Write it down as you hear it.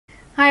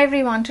Hi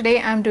everyone,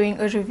 today I'm doing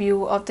a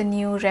review of the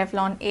new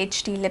Revlon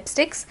HD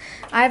lipsticks.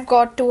 I've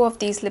got two of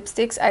these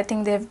lipsticks. I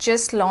think they've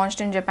just launched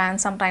in Japan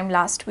sometime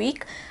last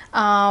week.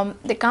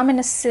 They come in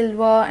a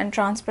silver and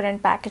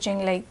transparent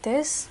packaging like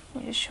this.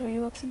 Let me just show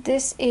you. So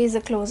this is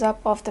a close-up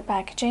of the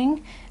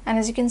packaging, and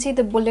as you can see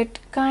the bullet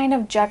kind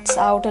of juts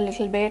out a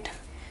little bit.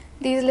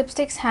 These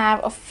lipsticks have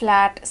a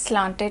flat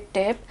slanted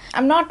tip.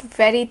 I'm not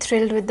very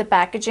thrilled with the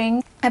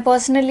packaging. I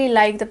personally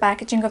like the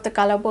packaging of the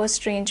color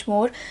burst range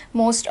more.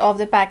 Most of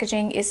the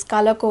packaging is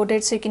color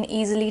coded so you can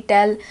easily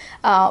tell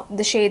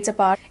the shades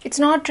apart. It's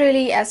not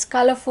really as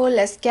colorful,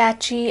 as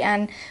catchy,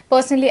 and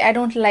personally I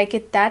don't like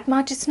it that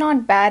much. It's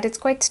not bad, it's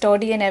quite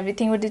sturdy and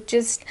everything, but it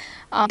just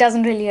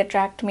doesn't really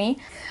attract me.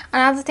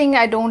 Another thing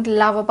I don't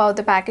love about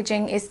the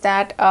packaging is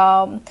that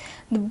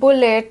the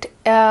bullet,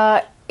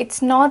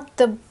 it's not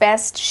the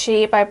best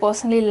shape. I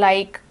personally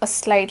like a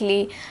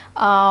slightly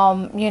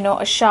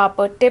a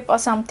sharper tip or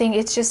something.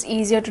 It's just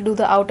easier to do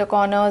the outer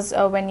corners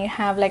when you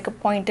have like a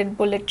pointed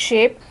bullet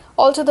shape.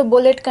 Also, the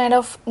bullet kind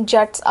of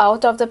juts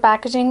out of the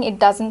packaging. It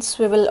doesn't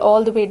swivel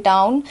all the way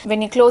down.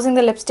 When you're closing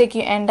the lipstick,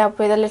 you end up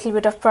with a little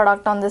bit of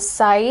product on the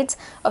sides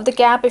of the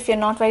cap if you're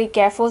not very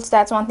careful. So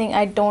that's one thing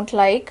I don't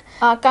like.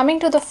 Coming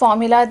to the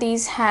formula,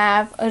 these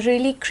have a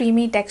really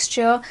creamy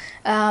texture.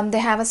 They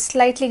have a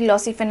slightly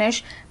glossy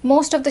finish.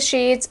 Most of the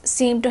shades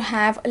seem to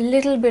have a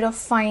little bit of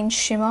fine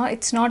shimmer.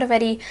 It's not a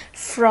very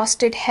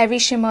frosted heavy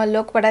shimmer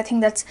look, but I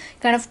think that's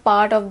kind of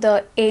part of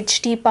the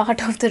HD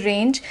part of the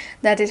range,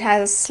 that it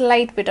has a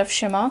slight bit of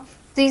shimmer.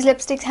 These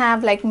lipsticks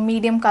have like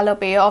medium color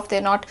payoff.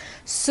 They're not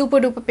super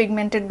duper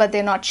pigmented, but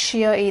they're not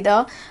sheer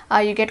either.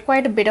 You get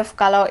quite a bit of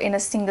color in a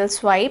single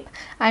swipe.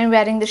 I'm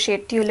wearing the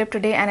shade Tulip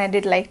today, and I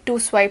did like 2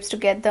 swipes to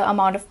get the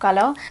amount of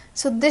color.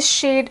 So this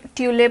shade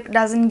Tulip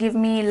doesn't give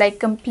me like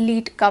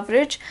complete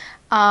coverage.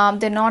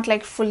 They're not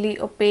like fully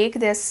opaque.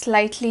 They're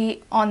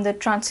slightly on the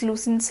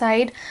translucent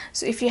side.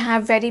 So if you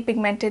have very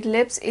pigmented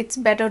lips, it's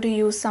better to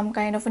use some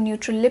kind of a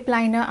neutral lip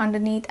liner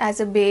underneath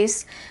as a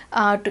base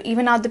to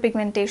even out the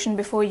pigmentation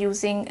before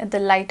using the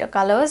lighter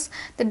colors.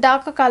 The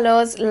darker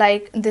colors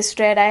like this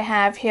red I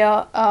have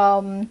here,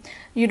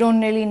 you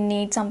don't really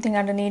need something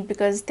underneath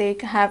because they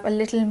have a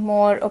little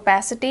more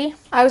opacity.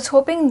 I was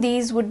hoping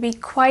these would be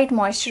quite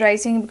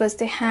moisturizing because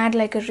they had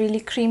like a really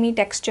creamy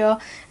texture,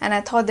 and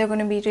I thought they're going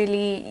to be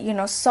really,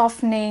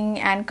 softening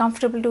and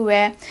comfortable to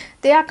wear.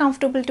 They are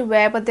comfortable to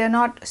wear, but they're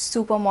not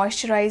super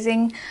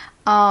moisturizing.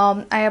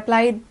 I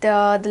applied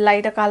the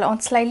lighter color on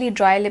slightly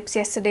dry lips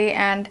yesterday,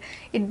 and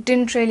it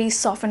didn't really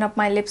soften up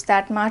my lips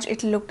that much.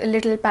 It looked a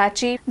little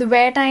patchy. The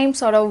wear time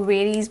sort of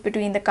varies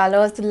between the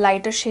colors. The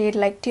lighter shade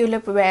like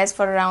Tulip wears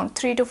for around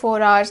 3 to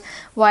 4 hours,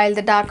 while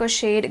the darker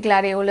shade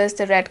Gladiolus,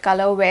 the red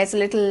color, wears a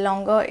little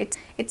longer.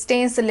 It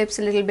stains the lips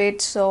a little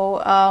bit,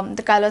 so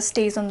the color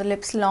stays on the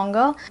lips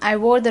longer. I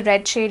wore the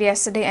red shade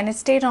yesterday and it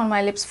stayed on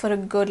my lips for a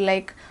good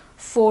like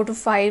 4 to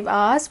 5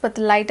 hours, but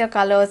the lighter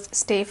colors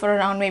stay for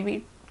around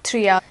maybe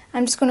 3 hours.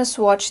 I'm just going to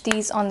swatch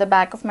these on the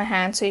back of my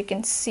hand so you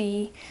can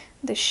see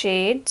the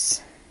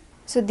shades.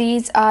 So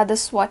these are the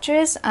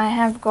swatches. I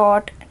have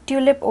got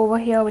Tulip over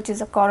here, which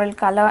is a coral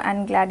color,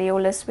 and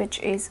Gladiolus, which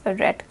is a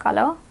red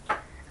color.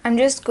 I'm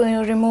just going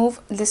to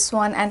remove this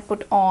one and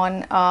put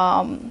on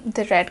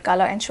the red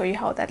color and show you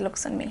how that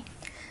looks on me.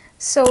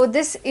 So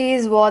this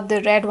is what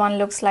the red one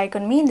looks like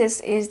on me.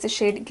 This is the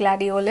shade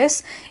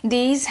Gladiolus.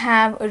 These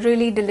have a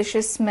really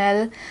delicious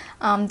smell.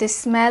 They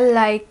smell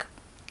like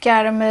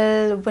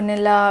caramel,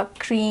 vanilla,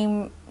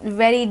 cream,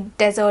 very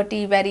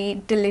desserty,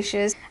 very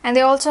delicious, and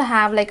they also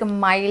have like a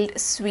mild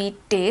sweet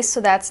taste, so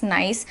that's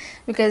nice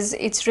because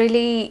it's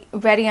really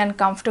very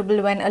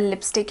uncomfortable when a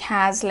lipstick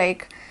has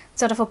like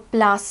sort of a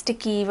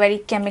plasticky, very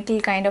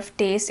chemical kind of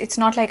taste. It's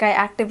not like I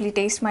actively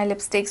taste my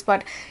lipsticks,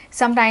 but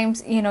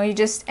sometimes you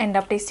just end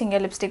up tasting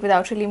your lipstick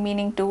without really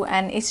meaning to,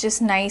 and it's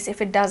just nice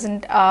if it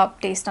doesn't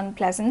taste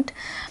unpleasant.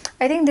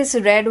 I think this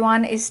red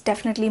one is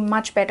definitely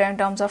much better in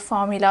terms of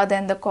formula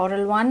than the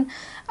coral one.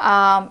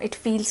 It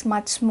feels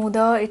much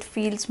smoother, it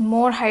feels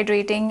more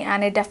hydrating,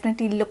 and it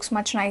definitely looks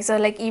much nicer.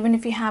 Like even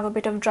if you have a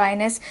bit of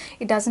dryness,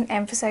 it doesn't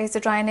emphasize the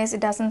dryness. It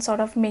doesn't sort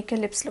of make your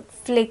lips look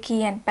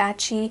flaky and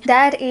patchy.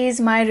 That is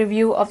my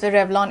review of the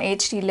Revlon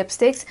HD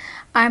lipsticks.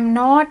 I'm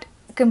not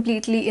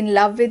completely in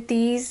love with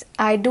these.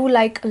 I do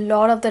like a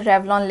lot of the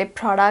Revlon lip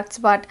products,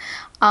 but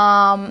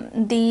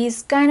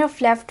these kind of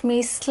left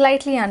me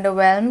slightly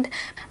underwhelmed.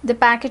 The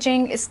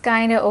packaging is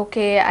kind of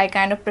okay. I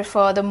kind of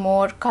prefer the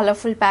more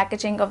colorful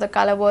packaging of the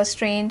color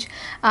burst range.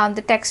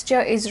 The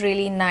texture is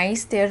really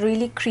nice. They're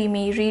really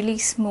creamy, really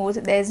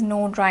smooth. There's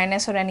no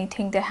dryness or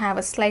anything. They have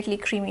a slightly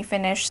creamy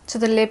finish, so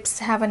the lips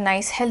have a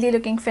nice healthy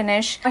looking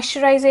finish.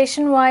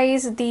 Moisturization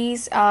wise,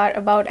 these are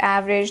about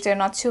average. They're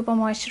not super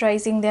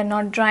moisturizing, they're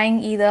not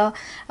drying either.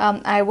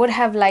 I would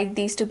have liked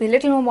these to be a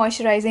little more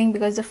moisturizing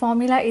because the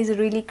formula is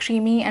really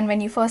creamy shiny, and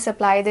when you first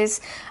apply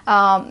this,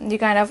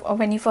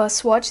 when you first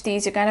swatch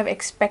these, you're kind of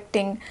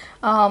expecting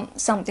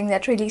something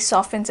that really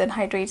softens and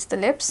hydrates the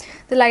lips.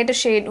 The lighter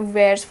shade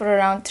wears for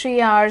around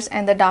 3 hours,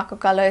 and the darker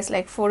color is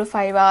like 4 to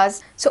 5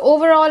 hours. So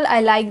overall,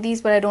 I like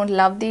these, but I don't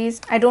love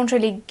these. I don't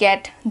really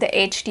get the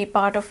HD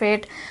part of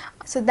it.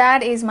 So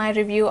that is my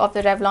review of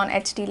the Revlon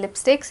HD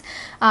lipsticks.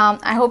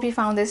 I hope you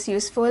found this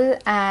useful,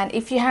 and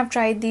if you have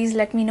tried these,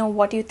 let me know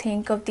what you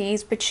think of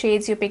these, which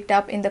shades you picked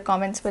up in the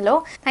comments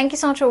below. Thank you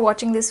so much for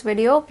watching this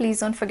video. Please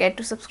don't forget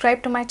to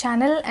subscribe to my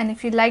channel, and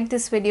if you liked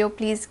this video,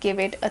 please give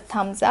it a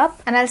thumbs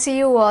up, and I'll see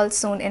you all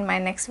soon in my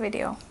next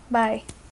video. Bye.